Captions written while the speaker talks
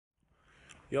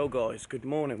Yo guys, good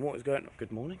morning. What is going on?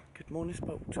 Good morning? Good morning, it's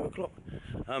about 2 o'clock.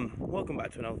 Welcome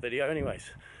back to another video. Anyways,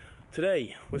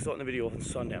 today we're starting the video off on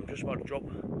Sunday. I'm just about to drop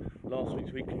last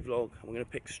week's weekly vlog. I'm going to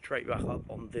pick straight back up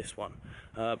on this one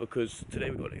because today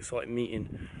we've got an exciting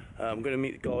meeting. I'm going to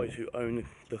meet the guys who own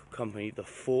the company, The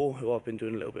Four, who I've been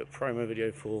doing a little bit of promo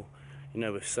video for, you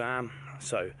know, with Sam.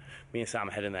 So me and Sam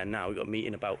are heading there now. We've got a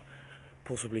meeting about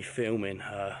possibly filming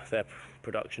their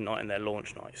production night and their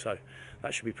launch night, so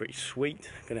that should be pretty sweet.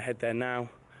 Gonna head there now,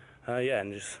 yeah,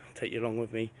 and just take you along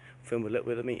with me, film a little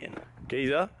bit of the meeting.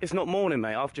 Geezer, it's not morning,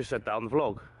 mate. I've just said that on the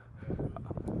vlog.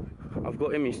 I've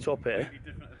got Emmy's top here.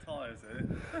 Different attires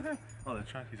here. Oh, the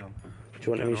track is on. Do you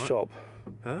want Emmy's top?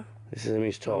 Huh? This is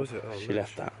Emmy's top. Oh, is it? Oh, she rich.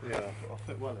 left that. Yeah, I'll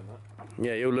fit well in that.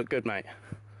 Yeah, you'll look good, mate.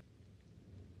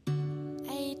 I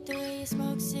hate the way you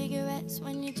smoke cigarettes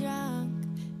when you're drunk,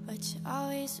 but you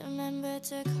always remember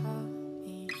to call me.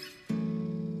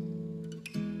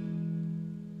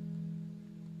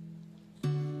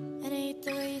 And I hate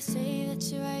the way you say that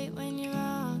you're right when you're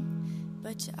wrong,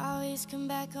 but you always come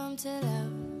back home to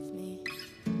love me.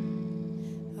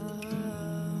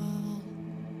 Oh.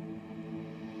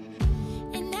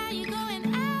 And now you're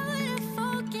going out of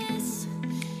focus,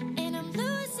 and I'm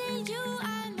losing you,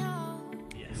 I know.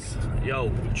 Yes.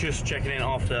 Yo, just checking in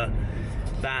after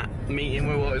that meeting.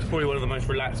 It was probably one of the most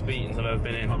relaxed meetings I've ever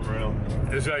been in. Unreal.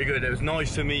 It was very good. It was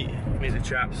nice to meet the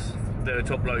chaps. They're the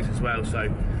top blokes as well, so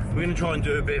we're going to try and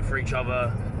do a bit for each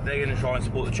other. They're going to try and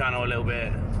support the channel a little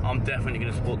bit. I'm definitely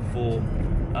going to support The Four.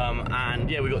 And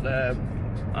yeah, we got their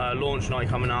launch night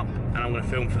coming up, and I'm going to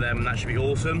film for them, and that should be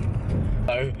awesome.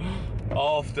 So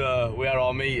after we had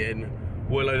our meeting,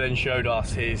 Willow then showed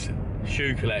us his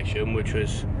shoe collection, which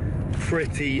was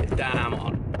pretty damn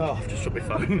oh, I've just dropped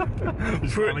my phone.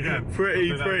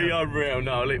 pretty unreal.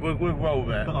 No, we'll roll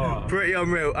there. Right. Pretty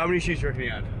unreal. How many shoes do you reckon he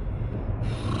had?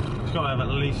 It's got to have at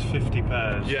least 50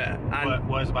 pairs. Yeah, and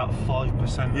weighs about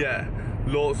 5%. yeah,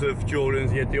 lots of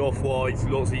Jordans. He had the Off-Whites,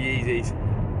 lots of Yeezys.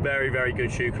 Very, very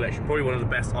good shoe collection. Probably one of the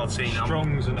best I've seen.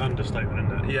 Strong's an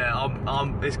understatement, isn't it? Yeah,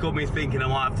 it's got me thinking I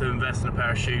might have to invest in a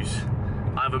pair of shoes.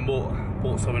 I haven't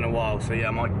bought some in a while, so yeah,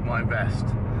 I might invest.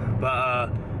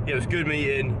 But yeah, it was a good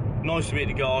meeting. Nice to meet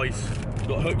the guys.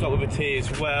 Got hooked up with a tea as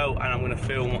well, and I'm going to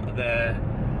film their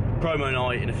promo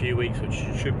night in a few weeks, which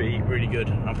should be really good.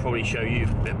 I'll probably show you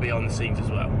a bit behind the scenes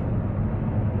as well.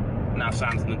 Now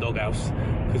Sam's in the doghouse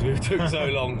because we took so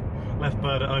long. Left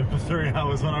Bird at home for 3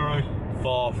 hours on our own.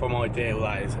 Far from ideal,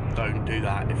 that is. Don't do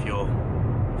that if you're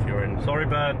in. Sorry,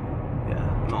 Bird.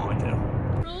 Yeah, not ideal.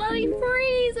 Bloody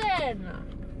freezing!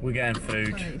 We're getting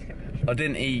food. I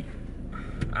didn't eat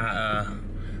at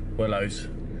Willow's.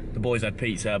 The boys had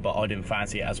pizza, but I didn't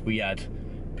fancy it as we had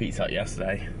pizza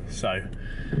yesterday. So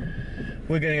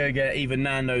we're gonna go get either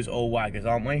Nando's or Waggers,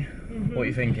 aren't we? Mm-hmm. What are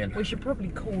you thinking? We should probably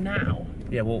call now.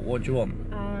 Yeah, what do you want?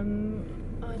 I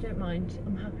don't mind.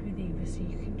 I'm happy with either, so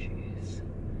you can choose.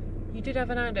 You did have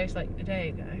a Nando's like a day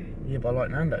ago. Yeah, but I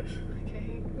like Nando's.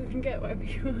 Okay, we can get whatever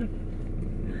you want.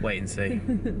 Wait and see.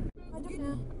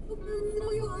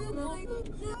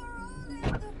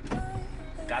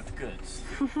 Got the goods.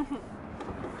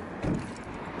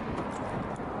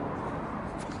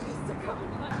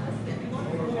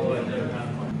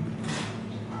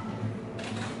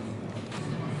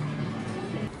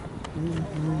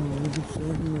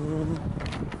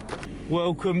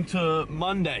 Welcome to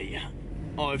Monday.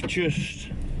 I've just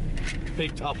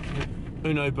picked up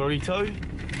Uno Burrito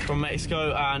from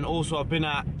Mexico, and also I've been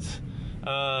at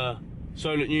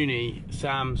Solent Uni.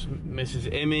 Sam's Mrs.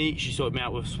 Emmy, she sorted me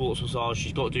out with sports massage.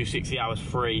 She's got to do 60 hours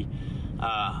free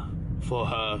for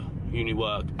her uni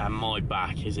work, and my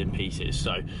back is in pieces,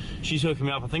 so she's hooking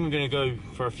me up. I think I'm going to go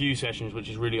for a few sessions, which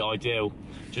is really ideal,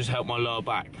 just help my lower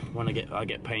back when I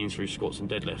get pains through squats and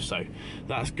deadlifts, so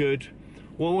that's good.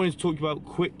 What I wanted to talk about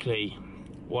quickly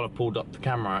while I pulled up the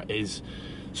camera is,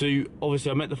 so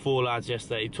obviously I met the four lads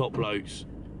yesterday, top blokes.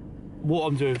 What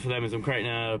I'm doing for them is I'm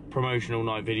creating a promotional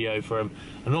night video for them.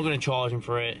 I'm not going to charge them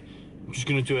for it. I'm just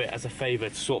going to do it as a favour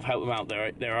to sort of help them out.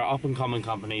 They're an up and coming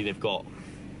company. They're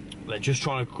just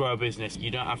trying to grow a business.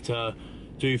 You don't have to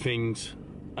do things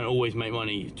and always make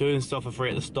money. Doing stuff for free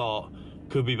at the start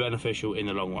could be beneficial in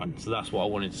the long run. So that's what I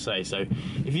wanted to say. So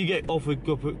if you get offered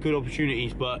good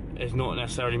opportunities, but there's not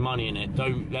necessarily money in it,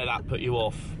 don't let that put you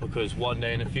off, because one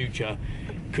day in the future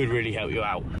could really help you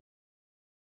out.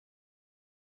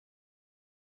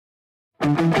 Hey,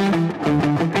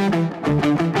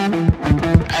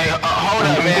 hold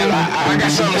up, man. I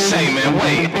got something to say, man.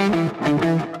 Wait.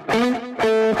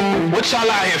 What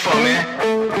y'all out here for, man?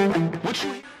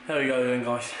 There we go then,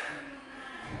 guys.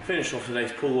 Finished off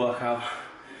today's pool workout.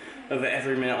 Over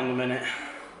every minute on the minute.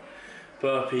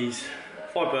 burpees,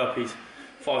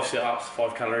 5 sit-ups,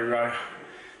 5 calorie row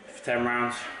for 10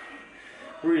 rounds.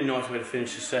 Really nice way to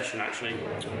finish the session actually.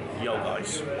 Yo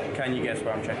guys, can you guess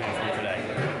where I'm checking in from today?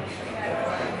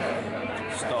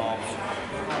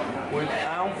 Starbs with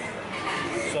Al.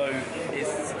 So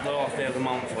it's the last day of the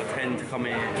month, so I tend to come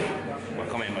in, well I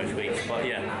come in most weeks, but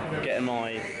yeah, getting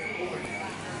my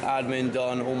admin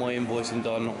done, all my invoicing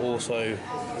done, also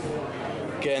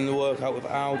getting the workout with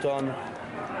Al done.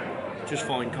 Just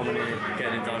find coming in,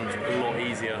 getting it done a lot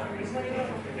easier.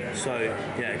 So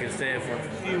yeah, gonna stay here for a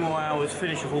few more hours,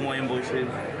 finish off all my invoicing,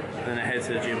 then I head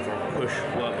to the gym for a push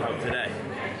workout today.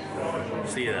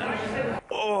 See you there.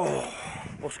 Oh,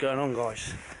 what's going on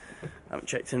guys? Haven't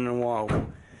checked in a while.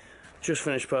 Just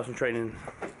finished personal training.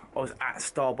 I was at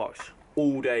Starbucks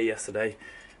all day yesterday,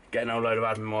 getting a load of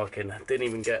admin work in. Didn't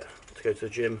even get to go to the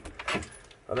gym.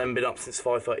 I've then been up since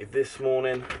 5:30 this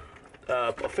morning.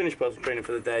 I finished personal training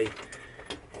for the day.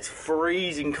 It's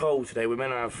freezing cold today. We're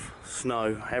meant to have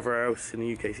snow everywhere else in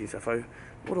the UK seems FO.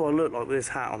 What do I look like with this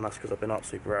hat on? That's because I've been up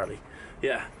super early.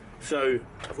 Yeah, so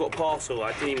I've got a parcel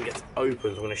I didn't even get to open, so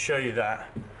I'm going to show you that.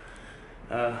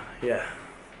 Yeah,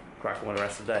 crack on with the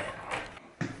rest of the day.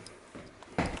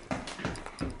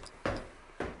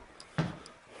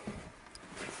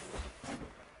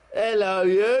 Hello,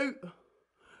 you.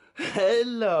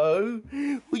 Hello.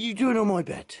 What are you doing on my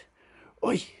bed?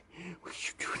 Oi, what are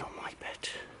you doing on my bed?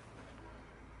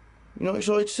 You're not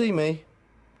excited to see me?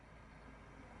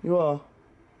 You are?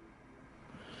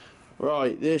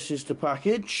 Right, this is the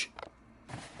package.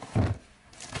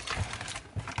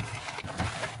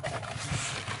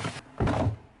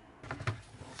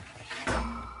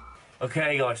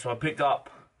 Okay guys, so I picked up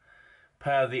a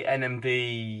pair of the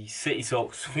NMD City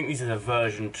Socks. I think these are the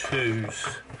version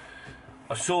 2s.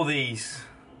 I saw these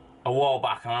a while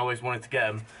back and I always wanted to get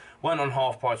them. Went on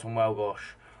half price on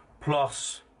Wellgosh.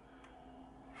 Plus,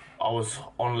 I was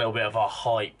on a little bit of a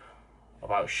hype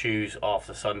about shoes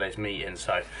after Sunday's meeting.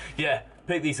 So, yeah,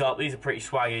 pick these up. These are pretty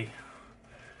swaggy.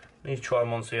 Need to try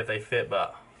them on, see if they fit,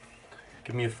 but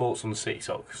give me your thoughts on the City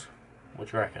Socks. What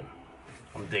do you reckon?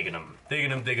 I'm digging them. Digging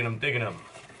them, digging them, digging them.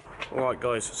 Alright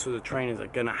guys, so the trainers are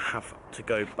going to have to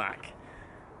go back.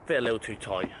 Fit a little too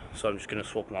tight, so I'm just going to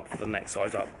swap them up for the next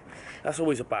size up. That's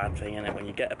always a bad thing, isn't it? When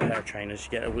you get a pair of trainers,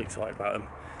 you get all excited about them,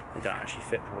 they don't actually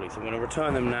fit properly. So I'm going to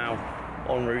return them now,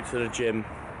 en route to the gym.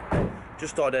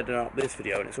 Just started editing up this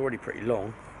video and it's already pretty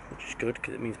long, which is good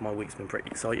because it means my week's been pretty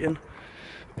exciting.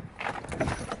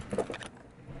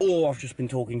 Or I've just been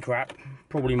talking crap,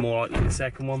 probably more likely the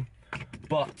second one.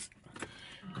 But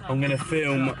I'm going to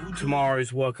film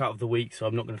tomorrow's workout of the week, so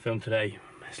I'm not going to film today.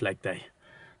 It's leg day.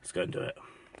 Let's go and do it.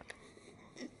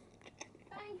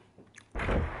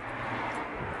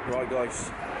 Right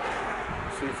guys,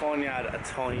 so we finally had a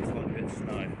tiny bit of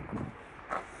snow.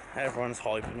 Everyone's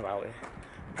hyping about it.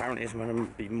 Apparently it's going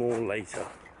to be more later.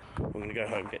 I'm going to go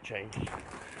home, get changed.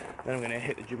 Then I'm going to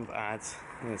hit the gym for ads.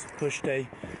 And it's a push day.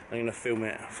 I'm going to film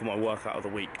it for my workout of the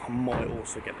week. I might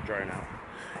also get the drone out,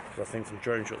 because I think some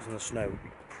drone shots in the snow would be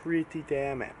pretty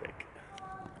damn epic.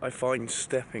 I find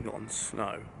stepping on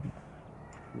snow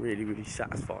really, really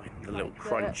satisfying. The little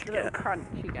crunch you get. The little crunch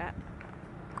you get.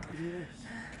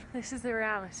 This is the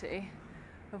reality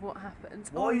of what happens.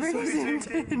 Why are you so zoomed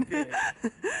in?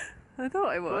 I thought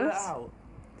I was. Out.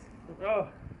 Oh.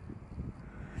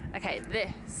 Okay,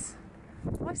 this.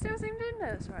 Am I still zoomed in? No,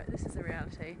 that's right. This is the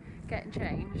reality. Getting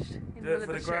changed in the middle of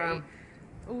the street.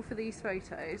 All for these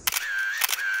photos.